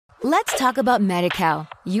Let's talk about Medi-Cal.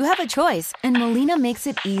 You have a choice, and Molina makes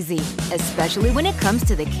it easy, especially when it comes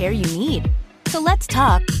to the care you need. So let's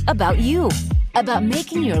talk about you, about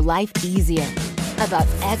making your life easier, about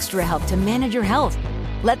extra help to manage your health.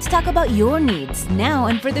 Let's talk about your needs now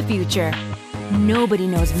and for the future. Nobody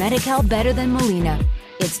knows Medi-Cal better than Molina.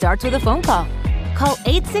 It starts with a phone call. Call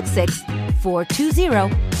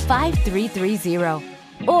 866-420-5330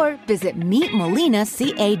 or visit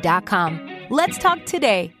meetmolinaca.com. Let's talk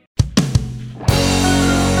today.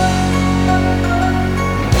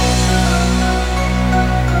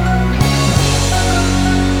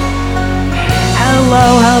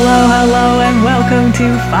 Hello, and welcome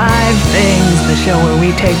to Five Things, the show where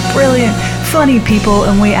we take brilliant, funny people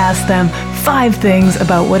and we ask them 5 things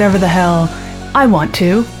about whatever the hell I want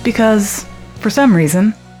to, because, for some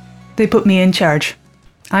reason, they put me in charge.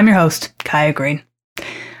 I'm your host, Kaya Green.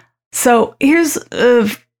 So, here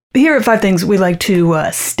at 5 Things, we like to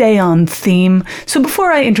stay on theme. So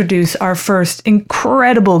before I introduce our first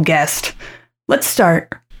incredible guest, let's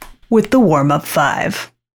start with the warm-up 5.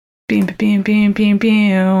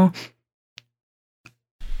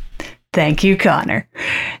 Thank you, Connor.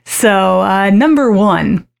 So, number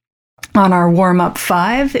 1 on our warm-up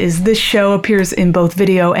 5 is this show appears in both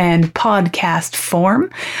video and podcast form.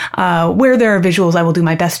 Where there are visuals, I will do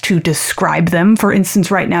my best to describe them. For instance,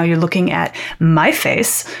 right now you're looking at my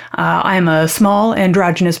face. I'm a small,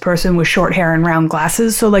 androgynous person with short hair and round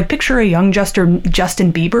glasses. So, picture a young Justin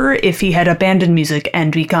Bieber if he had abandoned music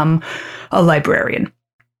and become a librarian.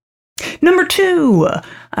 Number 2,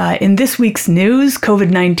 in this week's news,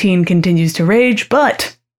 COVID-19 continues to rage,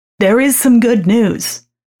 but there is some good news.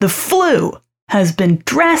 The flu has been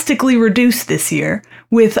drastically reduced this year,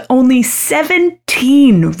 with only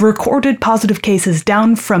 17 recorded positive cases,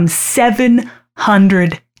 down from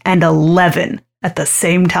 711 at the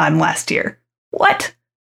same time last year. What?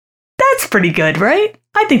 That's pretty good, right?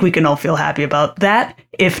 I think we can all feel happy about that,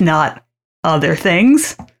 if not other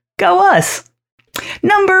things. Go us!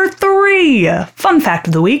 Number 3, fun fact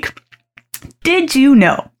of the week. Did you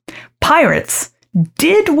know pirates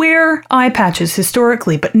did wear eye patches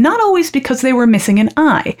historically, but not always because they were missing an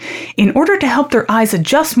eye? In order to help their eyes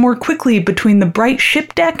adjust more quickly between the bright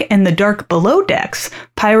ship deck and the dark below decks,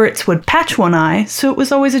 pirates would patch one eye so it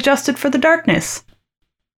was always adjusted for the darkness.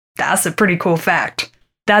 That's a pretty cool fact.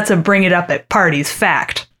 That's a bring it up at parties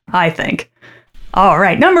fact, I think. All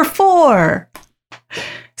right, number 4.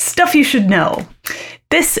 Stuff you should know.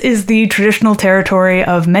 This is the traditional territory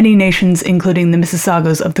of many nations, including the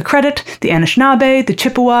Mississaugas of the Credit, the Anishinaabe, the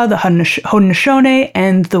Chippewa, the Haudenosaunee,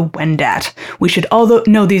 and the Wendat. We should all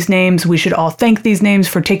know these names, we should all thank these names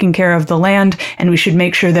for taking care of the land, and we should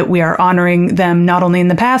make sure that we are honoring them not only in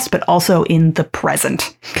the past, but also in the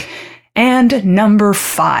present. And number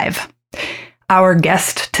 5, our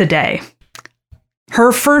guest today.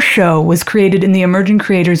 Her first show was created in the Emerging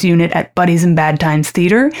Creators Unit at Buddies in Bad Times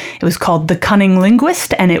Theater. It was called The Cunning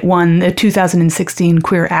Linguist, and it won the 2016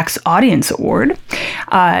 Queer Acts Audience Award.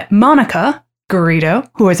 Monica Garrido,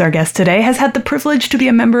 who is our guest today, has had the privilege to be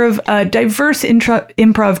a member of diverse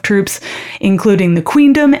improv troupes, including The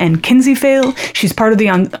Queendom and Kinseyvale. She's part of the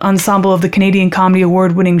ensemble of the Canadian Comedy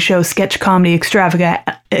Award-winning show Sketch Comedy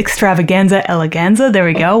Extravaganza Eleganza. There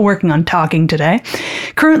we go, working on talking today.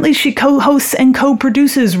 Currently, she co-hosts and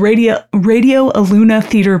co-produces Radio Aluna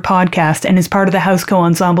Theatre podcast and is part of the House Co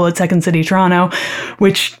ensemble at Second City Toronto,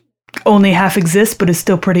 which only half exists but is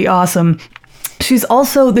still pretty awesome. She's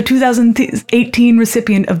also the 2018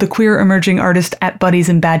 recipient of the Queer Emerging Artist at Buddies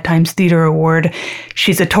in Bad Times Theater Award.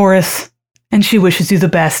 She's a Taurus, and she wishes you the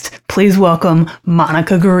best. Please welcome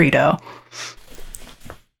Monica Garrido.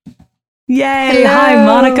 Yay! Hello. Hi,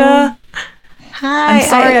 Monica. Hi. I'm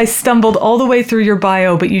sorry I stumbled all the way through your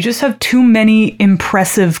bio, but you just have too many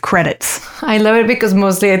impressive credits. I love it because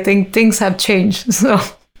mostly I think things have changed. So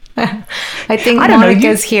I think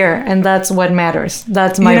Monica's here, and that's what matters.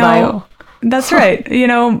 That's my bio. That's right.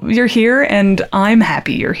 You're here, and I'm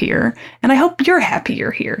happy you're here, and I hope you're happy you're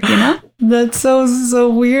here, That's so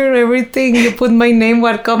weird. Everything you put my name,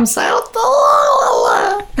 what comes out.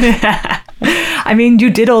 I mean, you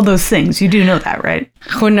did all those things. You do know that, right?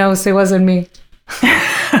 Who knows? It wasn't me.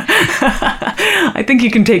 I think you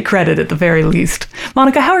can take credit at the very least.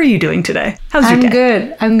 Monica, how are you doing today? How's your day? I'm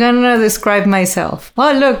good. I'm gonna describe myself.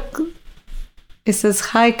 Oh, look. It says,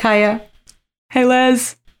 hi, Kaya. Hey,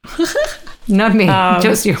 Les. Not me,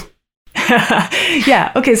 just you.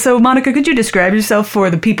 Yeah. Okay. So, Monica, could you describe yourself for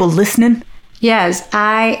the people listening? Yes,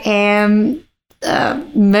 I am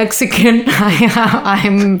Mexican.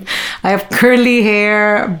 I have curly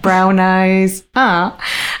hair, brown eyes.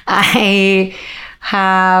 I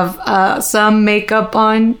have some makeup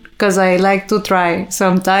on because I like to try.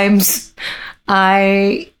 Sometimes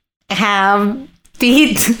I have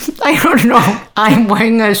teeth. I don't know. I'm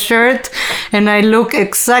wearing a shirt and I look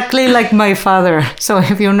exactly like my father. So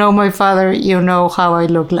if you know my father, you know how I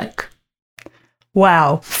look like.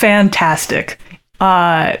 Wow, fantastic.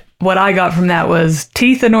 What I got from that was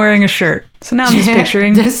teeth and wearing a shirt. So now I'm just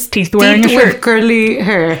picturing teeth wearing a shirt. With curly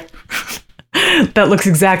hair. That looks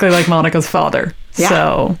exactly like Monica's father. Yeah.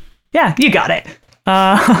 So, yeah, you got it.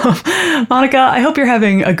 Monica, I hope you're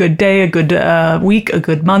having a good day, a good week, a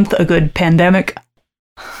good month, a good pandemic.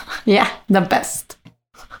 Yeah, the best.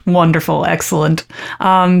 Wonderful. Excellent.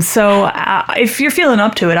 So if you're feeling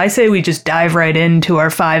up to it, I say we just dive right into our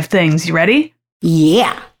 5 things. You ready?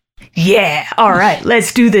 Yeah. Yeah. All right.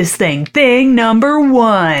 Let's do this thing. Thing number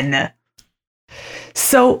 1.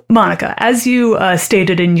 So, Monica, as you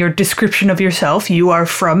stated in your description of yourself, you are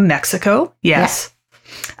from Mexico. Yes.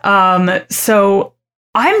 Yeah. So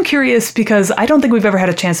I'm curious because I don't think we've ever had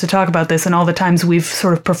a chance to talk about this in all the times we've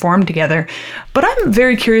sort of performed together. But I'm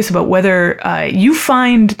very curious about whether you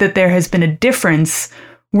find that there has been a difference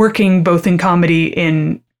working both in comedy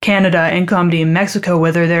in Canada and comedy in Mexico,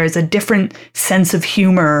 whether there is a different sense of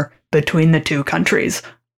humor between the two countries.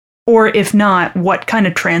 Or if not, what kind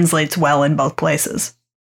of translates well in both places?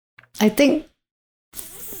 I think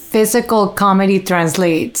physical comedy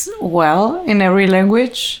translates well in every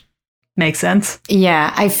language. Makes sense.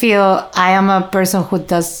 Yeah, I feel I am a person who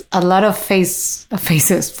does a lot of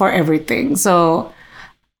faces for everything. So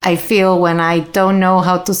I feel when I don't know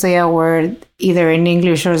how to say a word, either in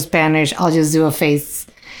English or Spanish, I'll just do a face.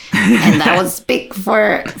 And I will speak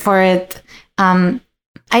for it. I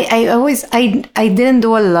didn't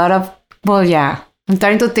do a lot of, well, yeah, I'm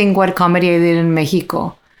trying to think what comedy I did in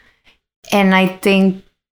Mexico. And I think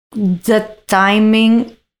the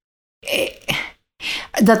timing,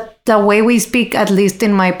 the way we speak, at least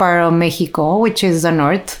in my part of Mexico, which is the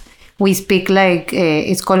north, we speak like,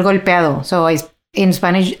 it's called golpeado. So in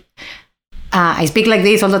Spanish, I speak like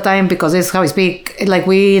this all the time because this is how I speak.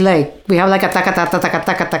 We have like a taka taka taka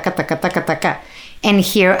taka taka taka taka taka. And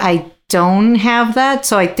here I don't have that.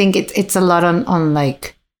 So I think it's a lot on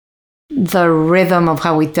like the rhythm of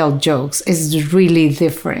how we tell jokes is really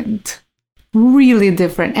different. Really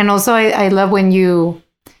different. And also I love when you,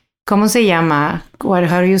 ¿cómo se llama?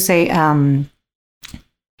 How do you say?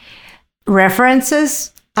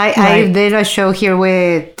 References. I did a show here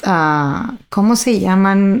with, ¿cómo se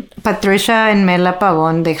llaman? Patricia and Mela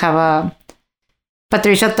Pavón. They have a,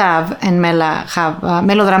 Patricia Tav and Mela have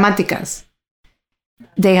Melodramáticas.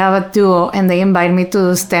 They have a duo and they invite me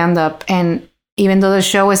to stand up. And even though the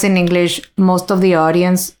show is in English, most of the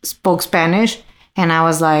audience spoke Spanish. And I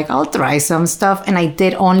was like, I'll try some stuff. And I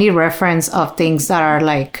did only reference of things that are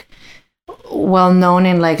like well known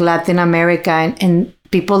in like Latin America. And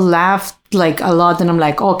people laughed like a lot. And I'm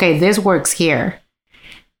like, okay, this works here.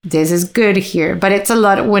 This is good here. But it's a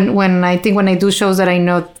lot when I do shows that I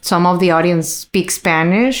know some of the audience speak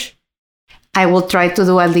Spanish, I will try to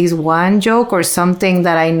do at least one joke or something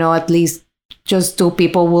that I know at least just 2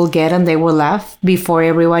 people will get and they will laugh before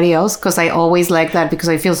everybody else. Because I always like that, because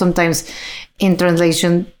I feel sometimes in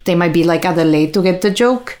translation, they might be like a delay to get the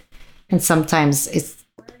joke. And sometimes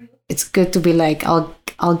it's good to be like, I'll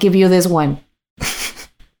give you this one.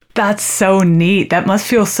 That's so neat. That must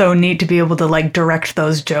feel so neat to be able to like direct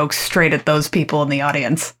those jokes straight at those people in the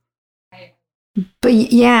audience. But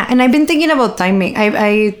yeah, and I've been thinking about timing.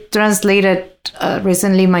 I translated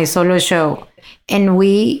recently my solo show, and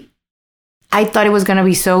I thought it was going to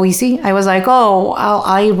be so easy. I was like, oh,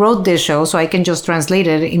 I wrote this show, so I can just translate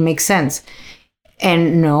it. It makes sense.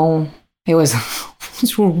 And no, it was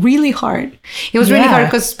really hard. It was really hard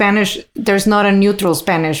because Spanish, there's not a neutral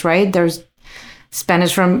Spanish, right? There's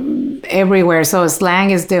Spanish from everywhere. So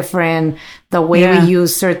slang is different. The way we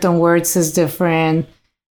use certain words is different.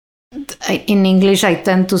 In English, I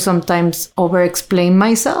tend to sometimes over-explain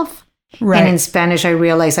myself. Right. And in Spanish, I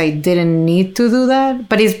realized I didn't need to do that.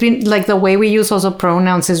 But it's been like the way we use also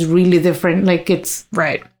pronouns is really different. Like it's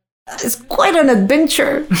quite an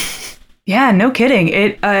adventure. Yeah, no kidding.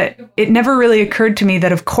 It never really occurred to me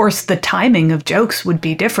that, of course, the timing of jokes would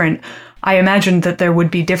be different. I imagined that there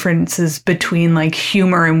would be differences between like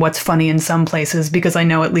humor and what's funny in some places, because I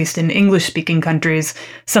know at least in English-speaking countries,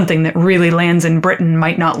 something that really lands in Britain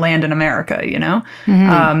might not land in America, you know,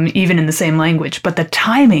 even in the same language. But the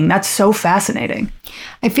timing, that's so fascinating.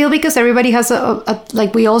 I feel because everybody has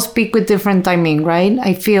like we all speak with different timing, right?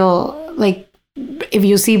 I feel like if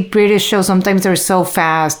you see British shows, sometimes they're so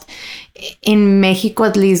fast. In Mexico,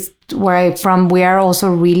 at least, where I'm from, we are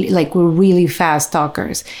also really like, we're really fast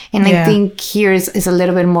talkers. And I think here is a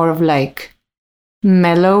little bit more of like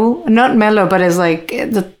mellow, not mellow, but it's like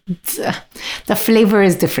the flavor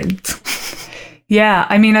is different. Yeah,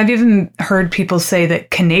 I mean, I've even heard people say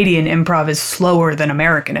that Canadian improv is slower than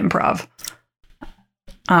American improv.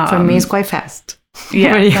 For me, it's quite fast.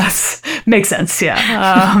 Yeah, that makes sense.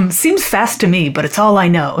 Yeah. Seems fast to me, but it's all I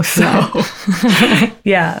know. So,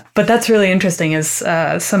 yeah. But that's really interesting as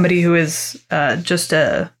somebody who is just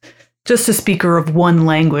a speaker of one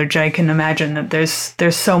language. I can imagine that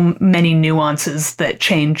there's so many nuances that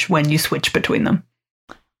change when you switch between them.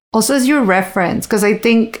 Also, as your reference, because I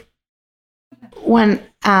think when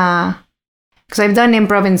because I've done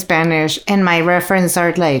improv in Spanish, and my reference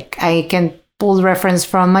are like, I can pull reference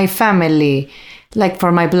from my family, like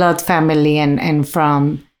for my blood family, and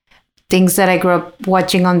from things that I grew up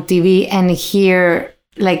watching on TV. And here,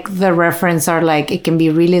 like the reference are like, it can be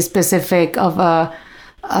really specific of a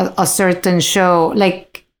certain show.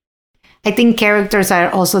 Like, I think characters are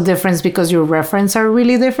also different because your reference are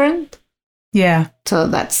really different. Yeah. So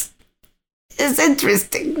it's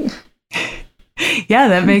interesting. Yeah,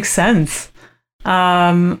 that makes sense.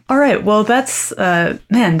 All right. Well, that's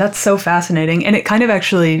so fascinating. And it kind of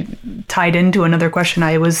actually tied into another question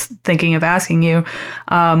I was thinking of asking you,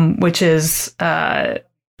 which is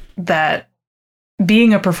that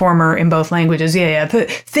being a performer in both languages. Yeah.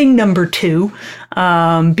 Thing number 2,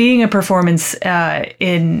 being a performance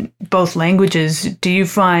in both languages. Do you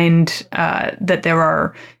find that there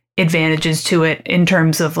are advantages to it in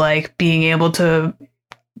terms of like being able to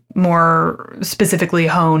more specifically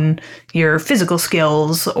hone your physical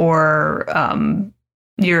skills or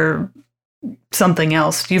your something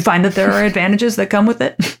else? Do you find that there are advantages that come with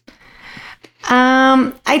it?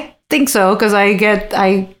 I think so, because I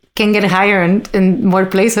can get hired in more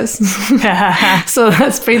places. So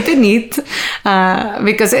that's pretty neat.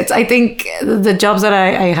 Because I think the jobs that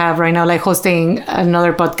I have right now, like hosting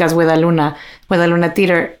another podcast with Aluna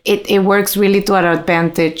Theater, it works really to our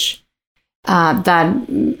advantage. That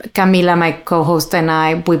Camila, my co-host,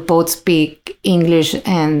 and we both speak English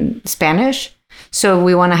and Spanish. So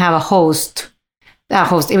we want to have a host.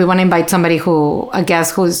 If we want to invite somebody a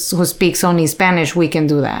guest who speaks only Spanish, we can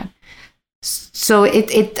do that. So I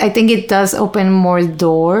think it does open more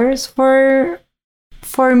doors for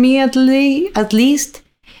me at least.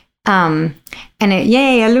 And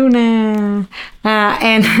yay, Aluna.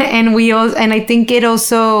 And we also, and I think it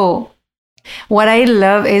also. What I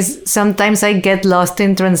love is sometimes I get lost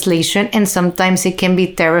in translation, and sometimes it can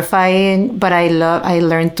be terrifying, but I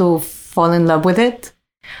learn to fall in love with it.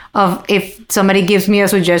 If somebody gives me a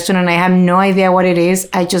suggestion and I have no idea what it is,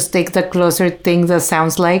 I just take the closer thing that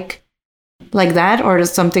sounds like that, or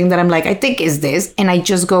something that I'm like, I think is this, and I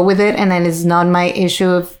just go with it, and then it's not my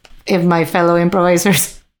issue if my fellow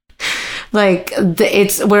improvisers like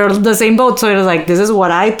we're the same boat, so it's like, this is what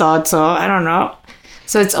I thought, so I don't know.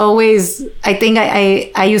 So it's always, I think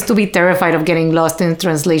I used to be terrified of getting lost in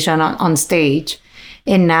translation on stage,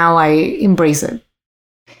 and now I embrace it.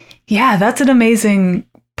 Yeah, that's an amazing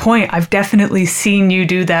point. I've definitely seen you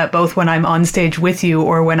do that, both when I'm on stage with you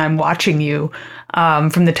or when I'm watching you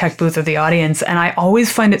from the tech booth or the audience. And I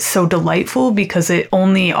always find it so delightful because it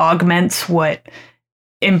only augments what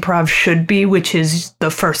improv should be, which is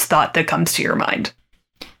the first thought that comes to your mind.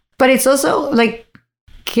 But it's also like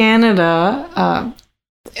Canada,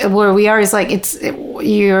 where we are, is like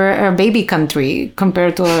you're a baby country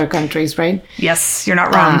compared to other countries, right? Yes, you're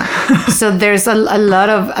not wrong. So there's a lot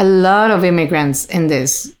of immigrants in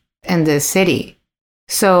this city.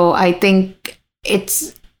 So I think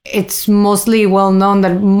it's mostly well known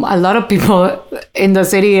that a lot of people in the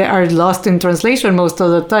city are lost in translation most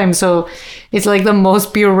of the time. So it's like the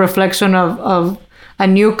most pure reflection of a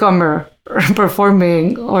newcomer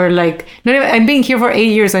performing, or like, not even, I'm being here for 8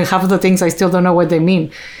 years and half of the things I still don't know what they mean.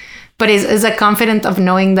 But it's a confidence of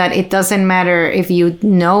knowing that it doesn't matter if you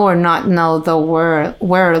know or not know the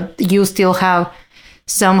word, you still have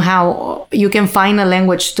somehow, you can find a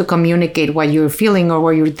language to communicate what you're feeling or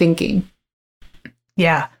what you're thinking.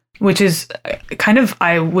 Yeah, which is kind of,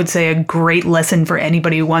 I would say, a great lesson for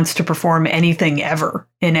anybody who wants to perform anything ever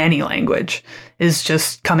in any language, is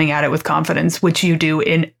just coming at it with confidence, which you do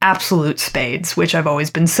in absolute spades, which I've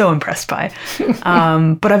always been so impressed by.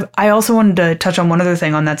 But I also wanted to touch on one other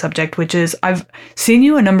thing on that subject, which is I've seen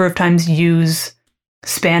you a number of times use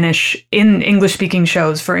Spanish in English-speaking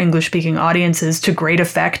shows for English-speaking audiences to great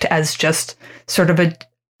effect as just sort of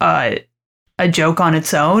a joke on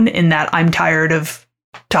its own, in that I'm tired of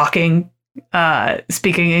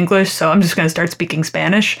speaking English, so I'm just going to start speaking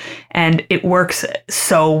Spanish, and it works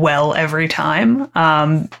so well every time.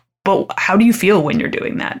 But how do you feel when you're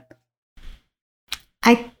doing that?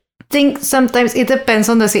 I think sometimes it depends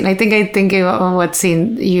on the scene. I think of what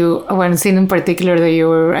scene one scene in particular that you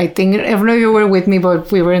were, I think, I don't know if you were with me,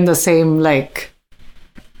 but we were in the same, like,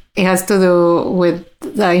 it has to do with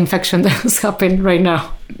the infection that has happened right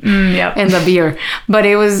now. Yeah. And the beer. But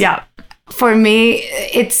it was, for me,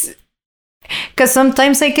 it's, because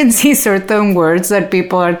sometimes I can see certain words that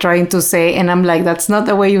people are trying to say, and I'm like, that's not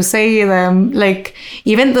the way you say them. Like,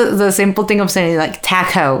 even the simple thing of saying, like,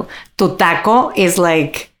 taco to taco is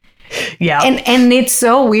like, and it's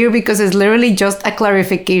so weird because it's literally just a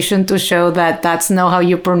clarification to show that that's not how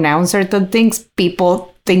you pronounce certain things.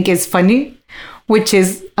 People think it's funny, which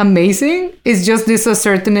is amazing. It's just this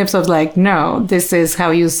assertiveness of like, no, this is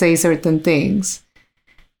how you say certain things.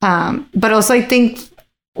 But also I think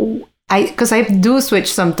because I do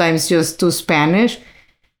switch sometimes just to Spanish.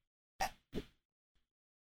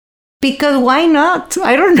 Because why not?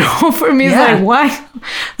 I don't know. For me, it's like, why?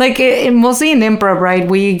 Like, mostly in improv, right?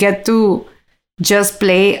 We get to just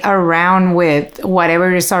play around with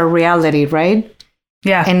whatever is our reality, right?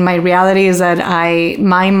 Yeah. And my reality is that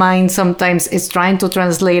my mind sometimes is trying to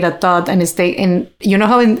translate a thought and you know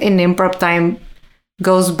how in improv time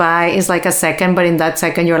goes by, it's like a second, but in that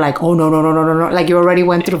second you're like, oh no. Like you already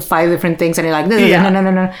went through 5 different things and you're like,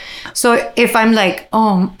 no. So if I'm like,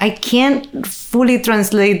 oh, I can't fully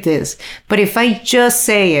translate this, but if I just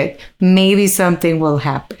say it, maybe something will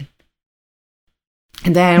happen.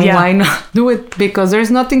 And then why not do it? Because there's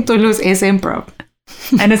nothing to lose. It's improv.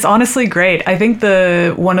 And it's honestly great. I think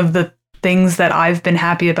one of the things that I've been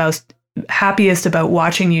happiest about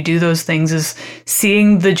watching you do those things is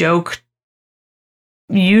seeing the joke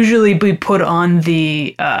usually be put on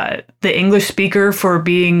the English speaker for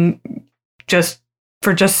just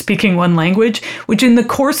speaking one language, which in the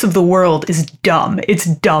course of the world is dumb. It's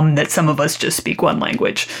dumb that some of us just speak one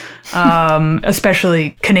language,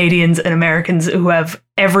 especially Canadians and Americans who have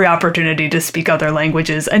every opportunity to speak other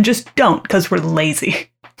languages and just don't because we're lazy.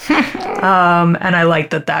 And I like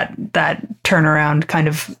that turnaround kind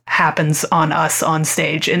of happens on us on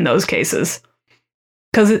stage in those cases.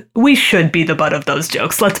 Because we should be the butt of those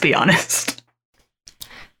jokes, let's be honest.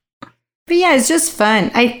 But yeah, it's just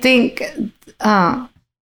fun. I think, I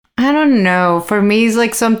don't know. For me, it's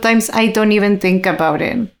like sometimes I don't even think about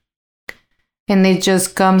it. And it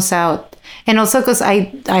just comes out. And also because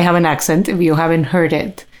I have an accent, if you haven't heard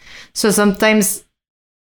it. So sometimes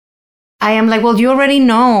I am like, well, you already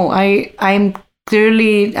know. I'm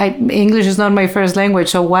clearly, English is not my first language.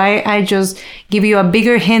 So why I just give you a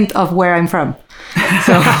bigger hint of where I'm from?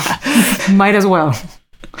 So might as well.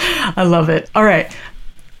 I love it. All right.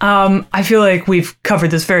 I feel like we've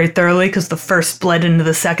covered this very thoroughly because the first bled into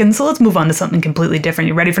the second. So let's move on to something completely different.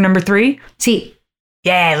 You ready for number 3? Sí.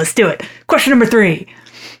 Yeah, let's do it. Question number 3.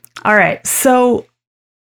 All right. So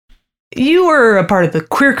you were a part of the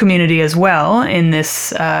queer community as well in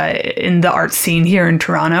this in the art scene here in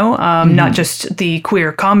Toronto. Not just the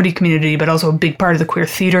queer comedy community, but also a big part of the queer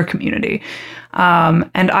theater community.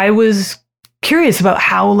 And I was curious about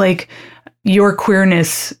how, like, your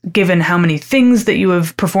queerness, given how many things that you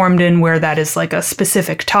have performed in where that is like a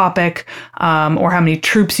specific topic, or how many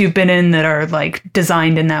troupes you've been in that are like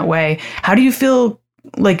designed in that way. How do you feel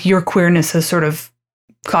like your queerness has sort of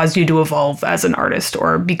caused you to evolve as an artist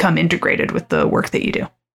or become integrated with the work that you do?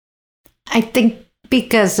 I think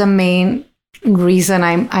because the main reason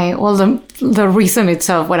the reason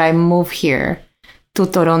itself when I moved here to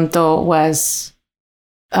Toronto was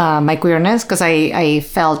my queerness, because I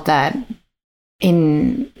felt that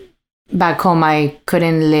back home I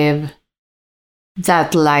couldn't live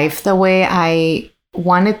that life the way I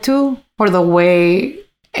wanted to, or the way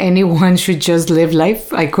anyone should just live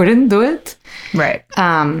life. I couldn't do it. Right.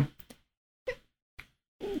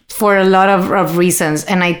 For a lot of reasons.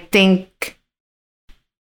 And I think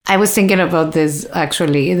I was thinking about this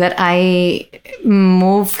actually, that I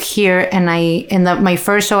moved here and my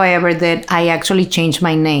first show I ever did, I actually changed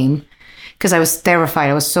my name because I was terrified.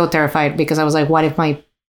 I was so terrified because I was like, what if my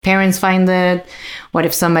parents find it? What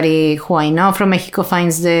if somebody who I know from Mexico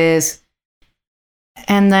finds this?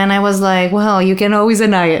 And then I was like, well, you can always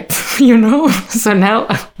deny it, you know? So now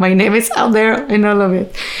my name is out there and all of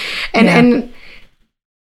it. And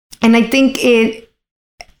I think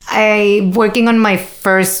working on my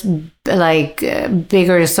first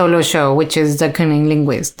bigger solo show, which is The Cunning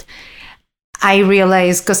Linguist, I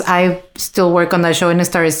realized, because I still work on that show and it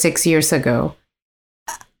started 6 years ago,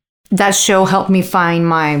 that show helped me find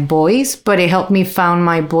my voice, but it helped me find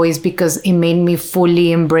my voice because it made me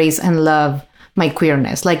fully embrace and love my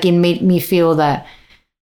queerness. Like, it made me feel that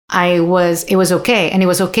it was okay. And it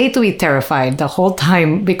was okay to be terrified the whole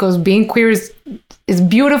time, because being queer is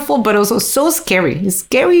beautiful, but also so scary. It's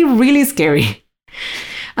scary, really scary.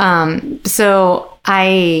 So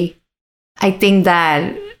I think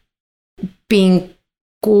that being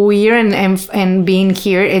queer and being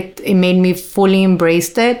here, it made me fully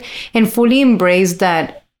embrace it, and fully embrace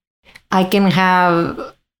that I can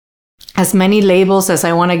have as many labels as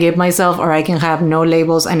I want to give myself, or I can have no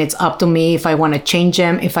labels, and it's up to me if I want to change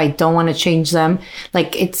them, if I don't want to change them.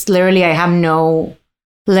 Like, it's literally, I have no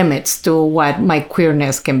limits to what my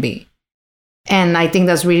queerness can be. And I think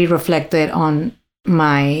that's really reflected on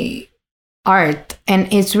my art.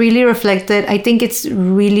 And it's really reflected, I think it's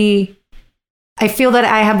really, I feel that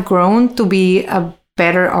I have grown to be a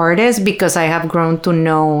better artist because I have grown to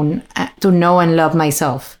know and love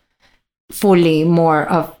myself fully more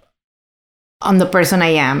on the person I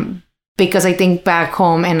am. Because I think back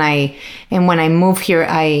home and when I moved here,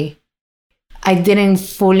 I didn't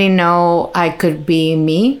fully know I could be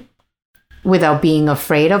me without being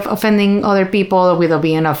afraid of offending other people, without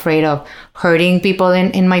being afraid of hurting people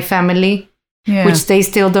in my family, which they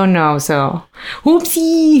still don't know. So,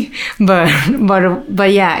 whoopsie.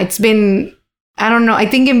 But yeah, it's been, I don't know. I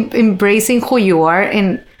think embracing who you are,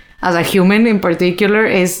 and as a human in particular,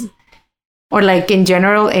 is, or like in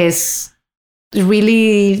general, is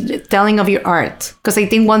really telling of your art. Because I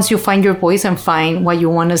think once you find your voice and find what you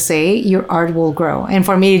want to say, your art will grow. And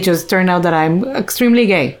for me, it just turned out that I'm extremely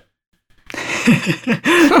gay.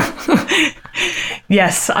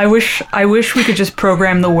 Yes, I wish we could just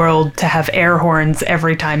program the world to have air horns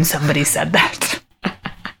every time somebody said that.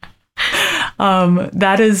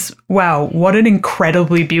 That is, wow, what an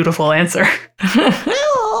incredibly beautiful answer.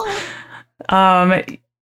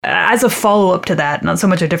 As a follow-up to that, not so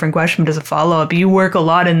much a different question, but as a follow-up, you work a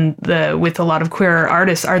lot with a lot of queer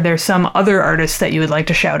artists. Are there some other artists that you would like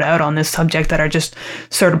to shout out on this subject that are just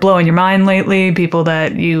sort of blowing your mind lately? People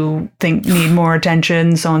that you think need more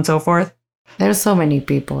attention, so on and so forth? There's so many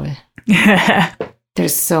people.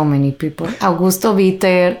 There's so many people. Augusto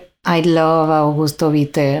Viter, I love Augusto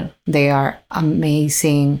Viter. They are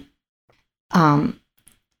amazing. I'm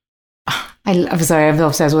sorry, I'm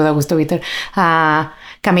obsessed with Augusto Viter.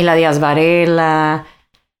 Camila Diaz Varela.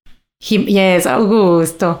 Yes,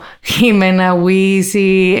 Augusto. Jimena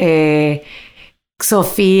Huisi.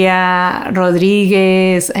 Sofia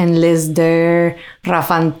Rodriguez and Liz Durr,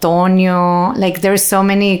 Rafa Antonio. Like, there's so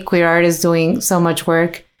many queer artists doing so much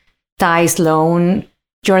work. Ty Sloan,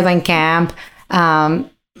 Jordan Camp,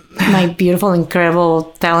 my beautiful, incredible,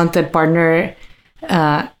 talented partner,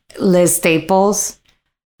 Liz Staples,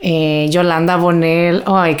 Yolanda Bonel.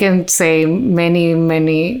 Oh, I can say many,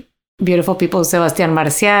 many beautiful people. Sebastián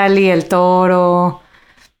Marciali, El Toro.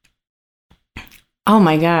 Oh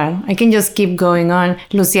my God, I can just keep going on.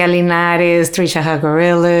 Lucia Linares, Trisha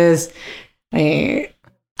Hagorillas.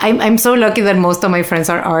 I'm so lucky that most of my friends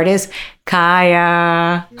are artists.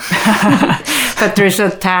 Kaya,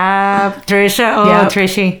 Patricia Tapp, Trisha. Oh, yep.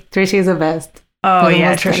 Trisha is the best. Oh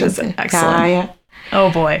yeah, Trisha's excellent. Kaya.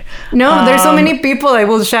 Oh boy. No, there's so many people. I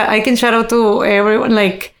can shout out to everyone.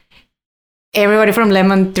 Like, everybody from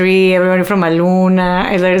Lemon Tree, everybody from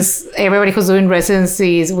Aluna. There's everybody who's doing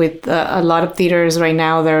residencies with a lot of theaters right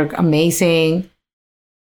now. They're amazing.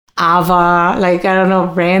 Ava, like, I don't know,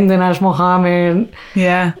 Brandon Ash Mohammed.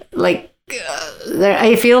 Yeah. Like,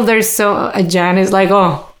 I feel there's so, Janice, like,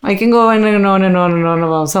 oh, I can go on and on and on and on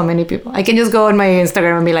about so many people. I can just go on my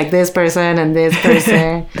Instagram and be like, this person and this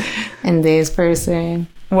person and this person.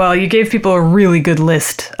 Well, you gave people a really good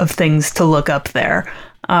list of things to look up there.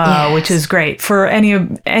 Yes. Which is great for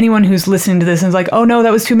anyone who's listening to this and is like, oh no,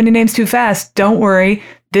 that was too many names too fast. Don't worry.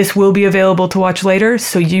 This will be available to watch later.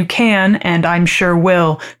 So you can, and I'm sure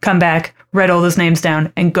will, come back, write all those names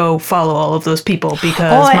down, and go follow all of those people,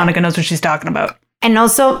 because Monica knows what she's talking about. And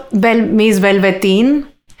also Miss Velveteen,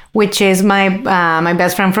 which is my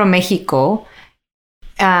best friend from Mexico.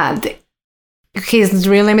 His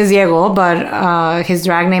real name is Diego, but his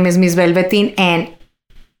drag name is Miss Velveteen, and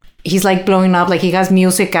he's like blowing up. Like, he has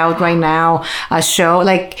music out right now, a show.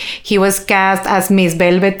 Like, he was cast as Miss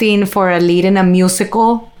Velveteen for a lead in a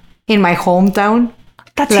musical in my hometown.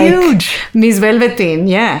 That's huge. Miss Velveteen,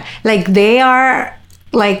 yeah. Like, they are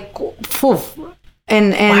like, poof.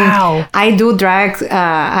 And wow. I do drag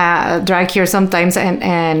here sometimes,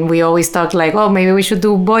 and we always talk like, oh, maybe we should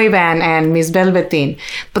do boy band and Miss Velveteen.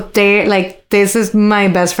 But they like, this is my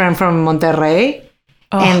best friend from Monterrey,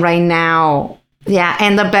 and right now. Yeah,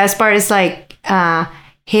 and the best part is like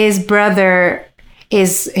his brother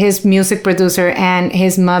is his music producer, and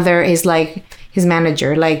his mother is like his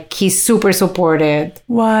manager. Like, he's super supported.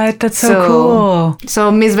 What? That's so cool.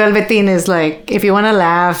 So Miss Velveteen is like, if you want to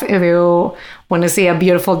laugh, if you want to see a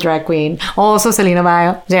beautiful drag queen. Also, Selena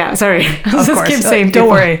Vile. Yeah, sorry. Of course. Keep saying don't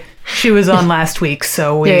worry. She was on last week,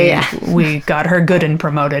 so we got her good and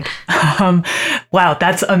promoted. Wow,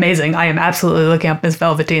 that's amazing. I am absolutely looking up Miss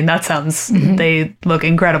Velveteen. That sounds, they look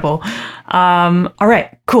incredible. All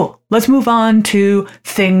right, cool. Let's move on to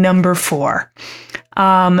thing number 4.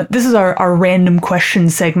 This is our random question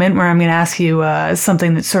segment where I'm going to ask you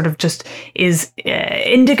something that sort of just is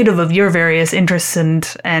indicative of your various interests and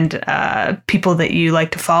people that you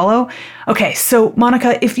like to follow. Okay, so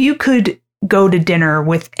Monica, if you could go to dinner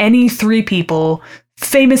with any 3 people,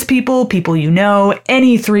 famous people, people you know,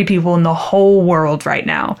 any 3 people in the whole world right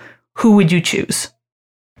now, who would you choose?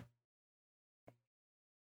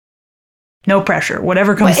 No pressure.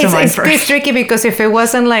 Whatever comes to mind first. It's tricky because if it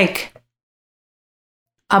wasn't like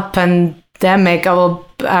a pandemic, I will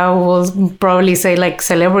probably say like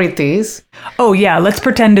celebrities. Oh yeah, let's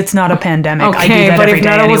pretend it's not a pandemic. Okay, I do that but every if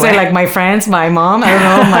not, day I will anyway. say like my friends, my mom, I don't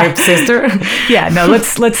know, my sister. Yeah, no,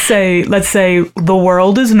 let's say the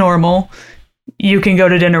world is normal. You can go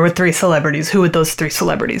to dinner with 3 celebrities. Who would those 3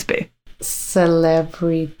 celebrities be?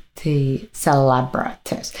 Celebrities. They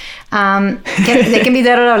can be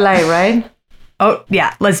dead or alive, right? Oh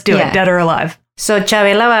yeah, let's do it. Dead or alive. So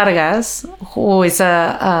Chavela Vargas, who is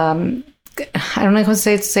I don't know how to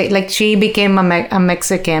say, like, she became a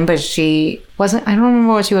Mexican, but she wasn't, I don't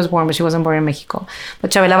remember where she was born, but she wasn't born in Mexico.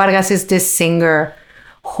 But Chavela Vargas is this singer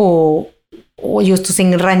who used to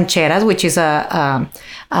sing rancheras, which is ¿cómo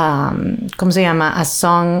se llama? A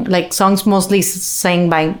song, like songs mostly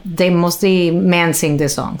mostly men sing the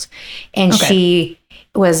songs. And she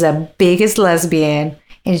was the biggest lesbian.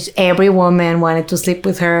 And every woman wanted to sleep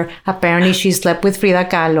with her. Apparently, she slept with Frida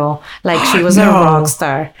Kahlo. Like, she was a rock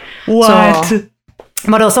star. What? So,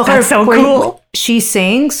 but also That's so cool. She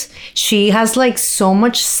sings. She has like so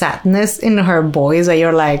much sadness in her voice that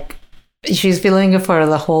you're like, she's feeling it for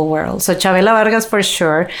the whole world. So Chavela Vargas for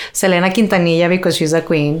sure. Selena Quintanilla because she's a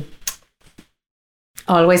queen.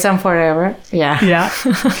 Always and forever. Yeah. Yeah.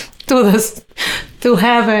 to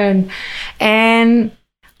heaven. And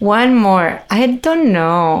one more. I don't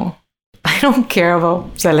know. I don't care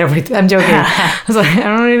about celebrity. I'm joking. I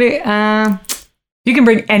don't really. You can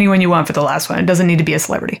bring anyone you want for the last one. It doesn't need to be a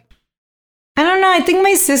celebrity. I don't know. I think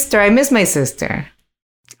my sister. I miss my sister.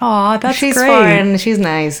 Aw, that's she's great. fun. She's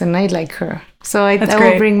nice, and I like her. So I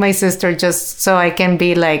will bring my sister just so I can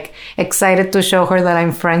be like excited to show her that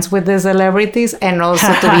I'm friends with the celebrities, and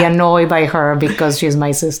also to be annoyed by her because she's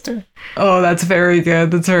my sister. Oh, that's very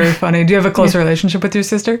good. That's very funny. Do you have a close relationship with your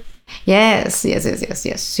sister? Yes. She's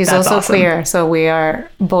that's also awesome. queer, so we are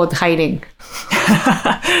both hiding.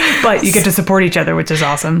 But you get to support each other, which is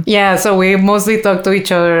awesome. Yeah, so we mostly talk to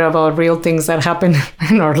each other about real things that happen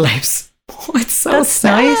in our lives. Oh, it's so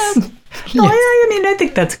sad. Nice. No, I mean, I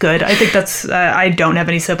think that's good. I think that's, I don't have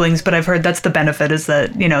any siblings, but I've heard that's the benefit is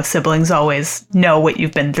that, you know, siblings always know what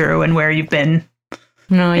you've been through and where you've been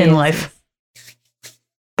in life.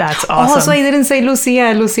 That's awesome. Also, I didn't say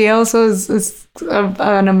Lucia. Lucia also is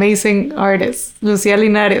an amazing artist. Lucia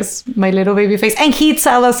Linares, my little baby face. And Heath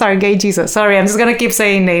Salazar, Gay Jesus. Sorry, I'm just going to keep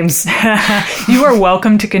saying names. You are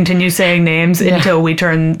welcome to continue saying names until we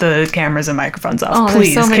turn the cameras and microphones off.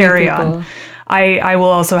 Please carry on. I will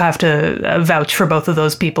also have to vouch for both of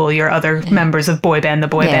those people, your other members of Boy Band, the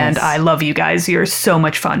Boy Band. I love you guys. You're so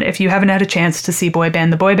much fun. If you haven't had a chance to see Boy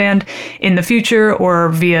Band, the Boy Band in the future or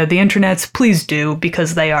via the internets, please do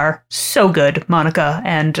because they are so good. Monica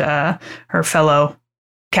and her fellow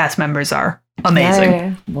cast members are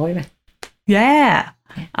amazing. Yeah.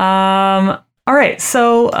 All right.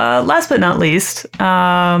 So last but not least,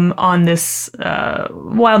 on this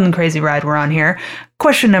wild and crazy ride we're on here,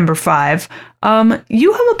 question number 5. You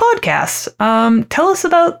have a podcast. Tell us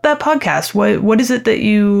about that podcast. What is it that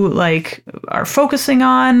you like are focusing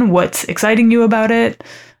on? What's exciting you about it?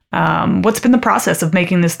 What's been the process of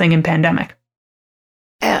making this thing in pandemic?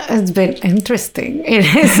 It's been interesting. It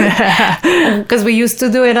is because we used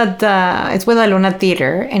to do it at it's with Aluna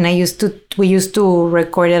Theater, and we used to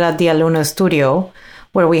record it at the Aluna studio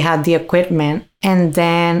where we had the equipment. And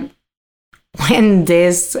then when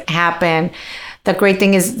this happened, the great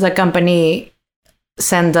thing is the company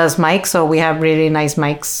sent us mics, so we have really nice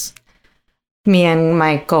mics. Me and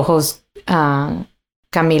my co-host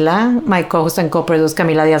Camila, my co-host and co-producer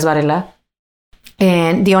Camila Diaz Varela.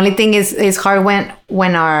 And the only thing is hard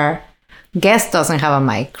when our guest doesn't have a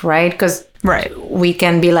mic, right? Because we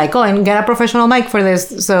can be like, oh, and get a professional mic for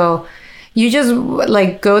this. So you just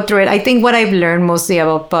like go through it. I think what I've learned mostly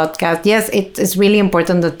about podcasts, yes, it's really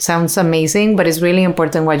important. That sounds amazing, but it's really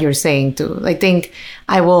important what you're saying too. I think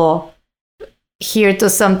I will hear to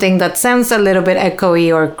something that sounds a little bit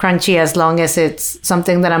echoey or crunchy as long as it's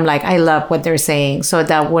something that I'm like, I love what they're saying. So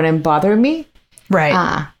that wouldn't bother me.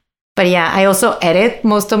 Right. But yeah, I also edit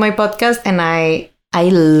most of my podcasts, and I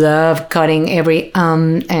love cutting every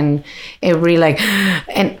and every like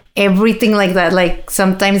and everything like that. Like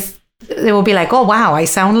sometimes they will be like, oh wow, I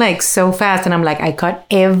sound like so fast, and I'm like, I cut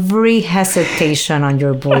every hesitation on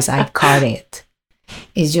your voice. I cut it.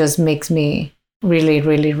 It just makes me really,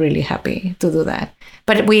 really, really happy to do that.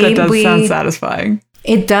 But that does sound satisfying.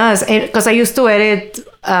 It does, because I used to edit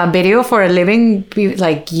video for a living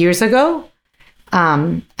like years ago.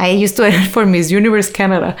 I used to edit for Miss Universe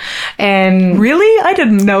Canada. And really? I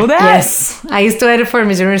didn't know that. Yes. I used to edit for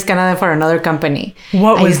Miss Universe Canada for another company.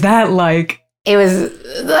 What was that like? It was,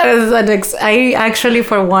 I actually,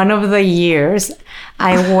 for one of the years,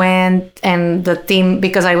 I went and the team,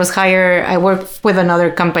 because I worked with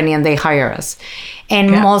another company and they hire us.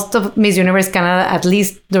 And most of Miss Universe Canada, at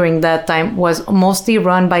least during that time, was mostly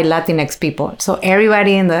run by Latinx people. So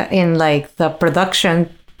everybody in the production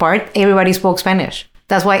part, everybody spoke Spanish.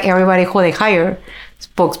 That's why everybody who they hire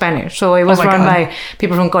spoke Spanish. So it was run by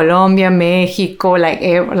people from Colombia, Mexico, like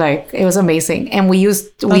it was amazing. And we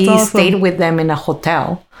stayed with them in a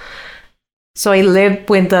hotel. So I lived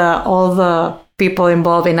with all the people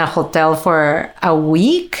involved in a hotel for a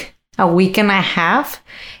week and a half,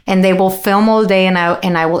 and they will film all day, and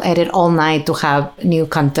I will edit all night to have new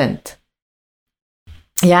content.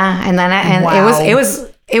 Yeah, and then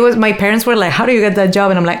it was my parents were like, how do you get that job?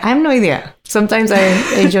 And I'm like, I have no idea. Sometimes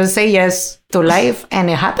I just say yes to life and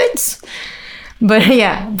it happens. But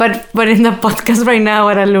yeah, but in the podcast right now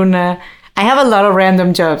at Aluna, I have a lot of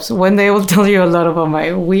random jobs. One day I will tell you a lot about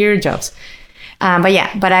my weird jobs. At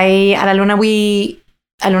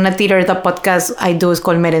Aluna Theater, the podcast I do is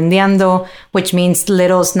called Merendeando, which means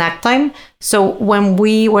little snack time. So when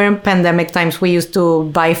we were in pandemic times, we used to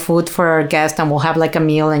buy food for our guests, and we'll have like a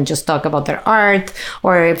meal and just talk about their art,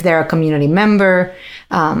 or if they're a community member,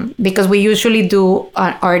 because we usually do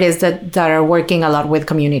artists that are working a lot with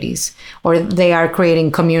communities, or they are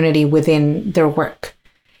creating community within their work.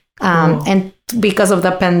 And because of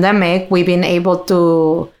the pandemic, we've been able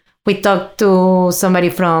to... We talked to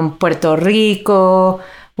somebody from Puerto Rico.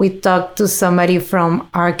 We talked to somebody from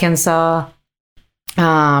Arkansas,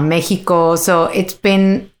 Mexico. So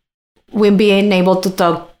we've been able to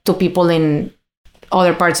talk to people in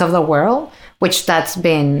other parts of the world, which that's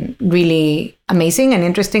been really amazing and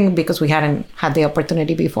interesting because we hadn't had the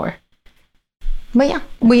opportunity before. But yeah,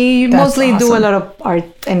 we mostly do a lot of art,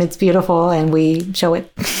 and it's beautiful, and we show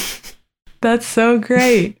it. That's so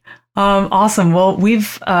great. Awesome. Well,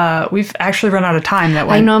 we've actually run out of time. That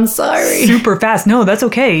went I know. I'm sorry. Super fast. No, that's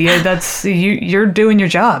okay. Yeah, that's you're doing your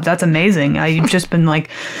job. That's amazing. You've just been like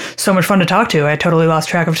so much fun to talk to. I totally lost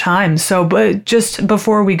track of time. So, but just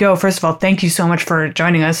before we go, first of all, thank you so much for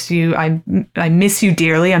joining us. I miss you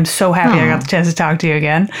dearly. I'm so happy I got the chance to talk to you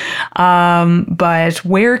again. But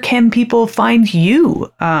where can people find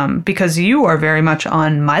you? Because you are very much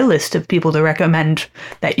on my list of people to recommend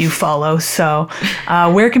that you follow. So,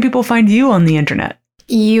 where can people find you on the internet?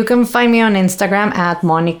 You can find me on Instagram at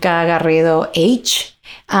Monica Garrido H.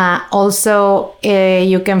 Also,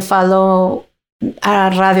 you can follow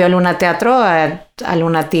Radio Aluna Teatro at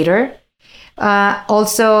Aluna Theater.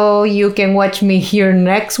 Also, you can watch me here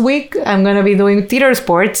next week. I'm going to be doing theater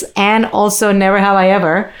sports, and also Never Have I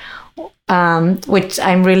Ever, which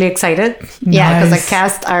I'm really excited. Nice. Yeah, because the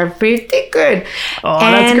cast are pretty good. Oh,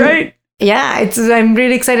 that's great. Yeah, I'm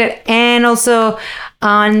really excited. And also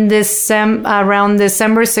on around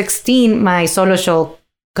December 16, my solo show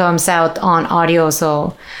comes out on audio.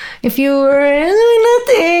 So if you're doing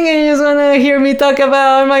nothing and you just want to hear me talk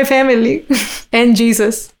about my family and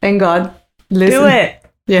Jesus and God, listen. Do it.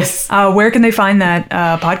 Yes. Where can they find that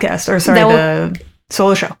podcast? Or the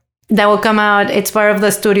solo show? That will come out. It's part of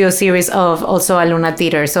the studio series of also Aluna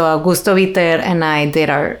Theater. So Augusto Viter and I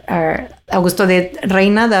did our Augusto did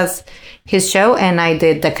Reina, that's his show, and I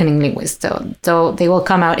did The Cunning Linguist. So they will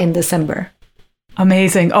come out in December.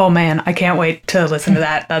 Amazing. Oh man, I can't wait to listen to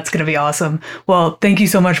that. That's going to be awesome. Well, thank you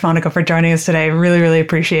so much, Monica, for joining us today. Really, really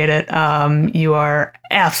appreciate it. You are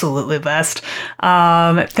absolutely the best.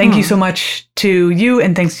 Thank you so much to you,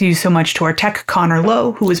 and thanks to you so much to our tech, Connor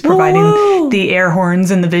Lowe, who is providing the air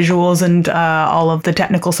horns and the visuals and all of the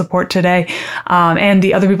technical support today. And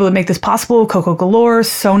the other people that make this possible, Coco Galore,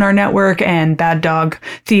 Sonar Network, and Bad Dog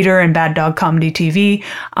Theater and Bad Dog Comedy TV.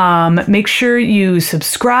 Make sure you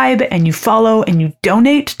subscribe and you follow and you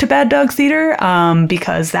donate to Bad Dog Theater,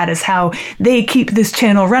 because that is how they keep this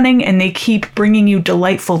channel running and they keep bringing you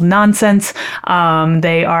delightful nonsense.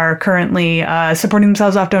 They are currently supporting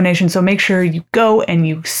themselves off donations, so make sure you go and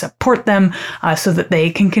you support them so that they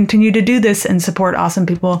can continue to do this and support awesome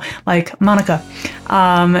people like Monica.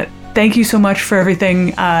 Thank you so much for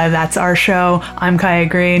everything. That's our show. I'm Kaya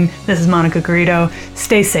Green. This is Monica Garrido.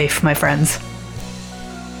 Stay safe, my friends.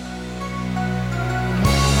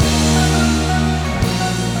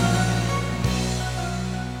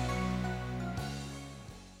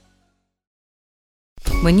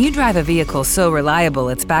 When you drive a vehicle so reliable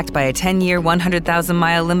it's backed by a 10-year,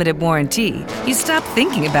 100,000-mile limited warranty, you stop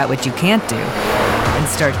thinking about what you can't do and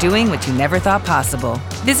start doing what you never thought possible.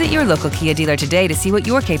 Visit your local Kia dealer today to see what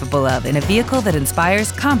you're capable of in a vehicle that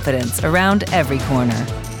inspires confidence around every corner.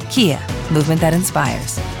 Kia, movement that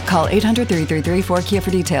inspires. Call 800-333-4KIA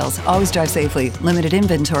for details. Always drive safely. Limited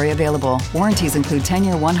inventory available. Warranties include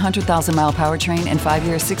 10-year 100,000-mile powertrain and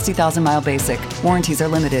 5-year 60,000-mile basic. Warranties are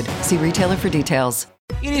limited. See retailer for details.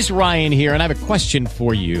 It is Ryan here, and I have a question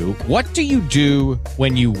for you. What do you do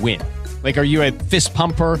when you win? Like, are you a fist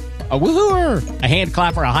pumper, a woo-hooer, a hand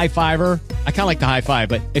clapper, a high-fiver? I kind of like the high-five,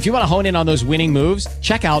 but if you want to hone in on those winning moves,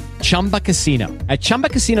 check out Chumba Casino. At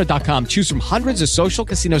ChumbaCasino.com, choose from hundreds of social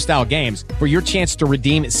casino-style games for your chance to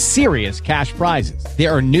redeem serious cash prizes.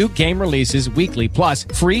 There are new game releases weekly, plus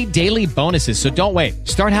free daily bonuses, so don't wait.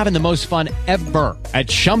 Start having the most fun ever at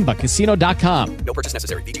ChumbaCasino.com. No purchase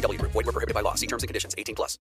necessary. VGW Group. Void where prohibited by law. See terms and conditions. 18+.